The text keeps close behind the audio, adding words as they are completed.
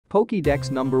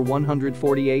Pokédex number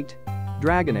 148.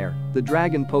 Dragonair, the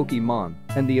dragon Pokémon,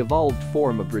 and the evolved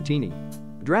form of Dratini.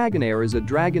 Dragonair is a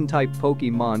dragon-type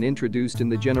Pokémon introduced in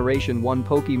the Generation 1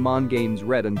 Pokémon games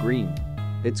Red and Green.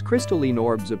 Its crystalline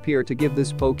orbs appear to give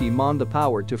this Pokémon the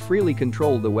power to freely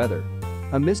control the weather.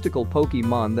 A mystical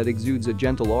Pokémon that exudes a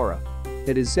gentle aura.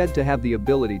 It is said to have the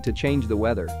ability to change the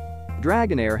weather.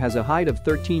 Dragonair has a height of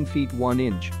 13 feet 1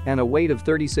 inch and a weight of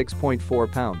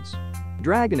 36.4 pounds.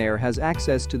 Dragonair has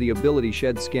access to the ability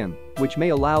Shed Skin, which may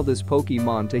allow this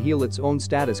Pokémon to heal its own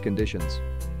status conditions.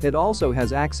 It also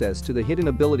has access to the hidden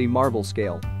ability Marvel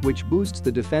Scale, which boosts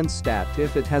the defense stat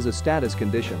if it has a status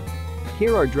condition.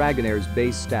 Here are Dragonair's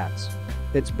base stats.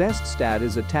 Its best stat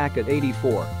is attack at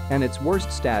 84, and its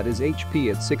worst stat is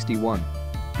HP at 61.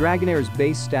 Dragonair's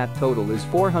base stat total is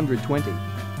 420.